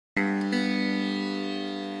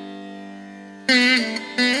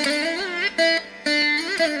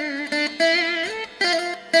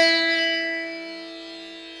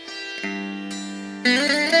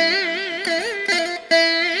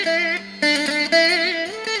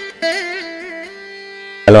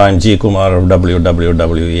Hello, I'm G. Kumar of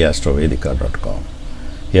www.astrovedica.com.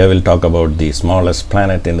 Here we'll talk about the smallest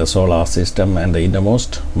planet in the solar system and the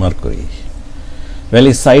innermost, Mercury. Well,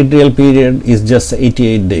 his sidereal period is just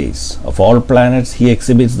 88 days. Of all planets, he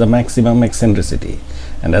exhibits the maximum eccentricity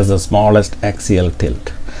and has the smallest axial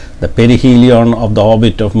tilt. The perihelion of the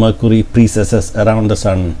orbit of Mercury precesses around the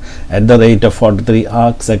Sun at the rate of 43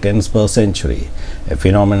 arc seconds per century, a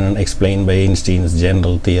phenomenon explained by Einstein's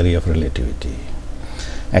general theory of relativity.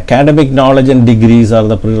 Academic knowledge and degrees are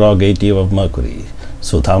the prerogative of Mercury.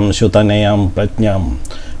 Sutham Shutanayam Prajnam.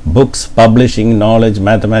 Books, publishing, knowledge,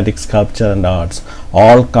 mathematics, sculpture and arts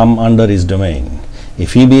all come under his domain.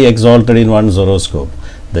 If he be exalted in one's horoscope,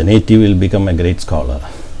 the native will become a great scholar.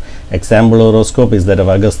 Example horoscope is that of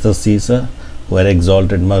Augustus Caesar, who had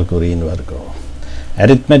exalted Mercury in Virgo.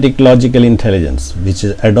 Arithmetic logical intelligence, which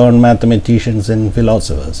adorned mathematicians and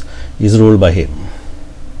philosophers, is ruled by him.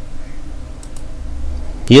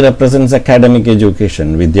 He represents academic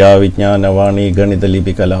education, Vidya, Vijnana, Vani, Ganita,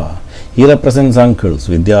 Lipikala. He represents uncles,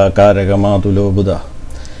 Vidya, Karaka, Matulo, Buddha.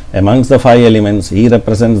 Amongst the five elements, he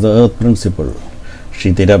represents the earth principle,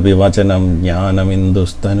 Shitirapi Vachanam, Jnanam,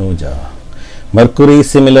 Industanuja. Mercury is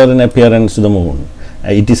similar in appearance to the moon.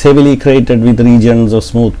 It is heavily cratered with regions of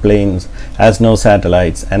smooth plains, has no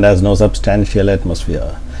satellites, and has no substantial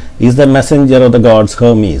atmosphere. He is the messenger of the gods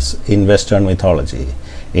Hermes in Western mythology.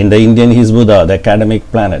 In the Indian, he is Buddha, the academic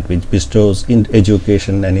planet which bestows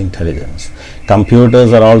education and intelligence.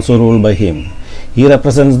 Computers are also ruled by him. He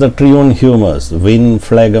represents the triune humors, wind,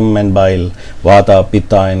 phlegm and bile, vata,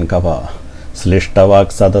 pitta and kapha. Slishtavak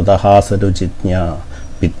satata hasaruchitnya,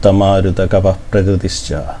 pitta maruta kapha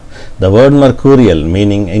prakritischa. The word mercurial,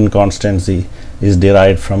 meaning inconstancy, is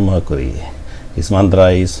derived from Mercury. His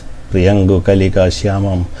mantra is Priyangu Kalika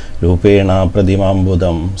Shyamam Rupena Pradimam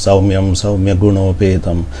Budam Saumyam Saumya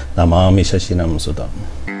Gunopetam Namami Shashinam Sutam.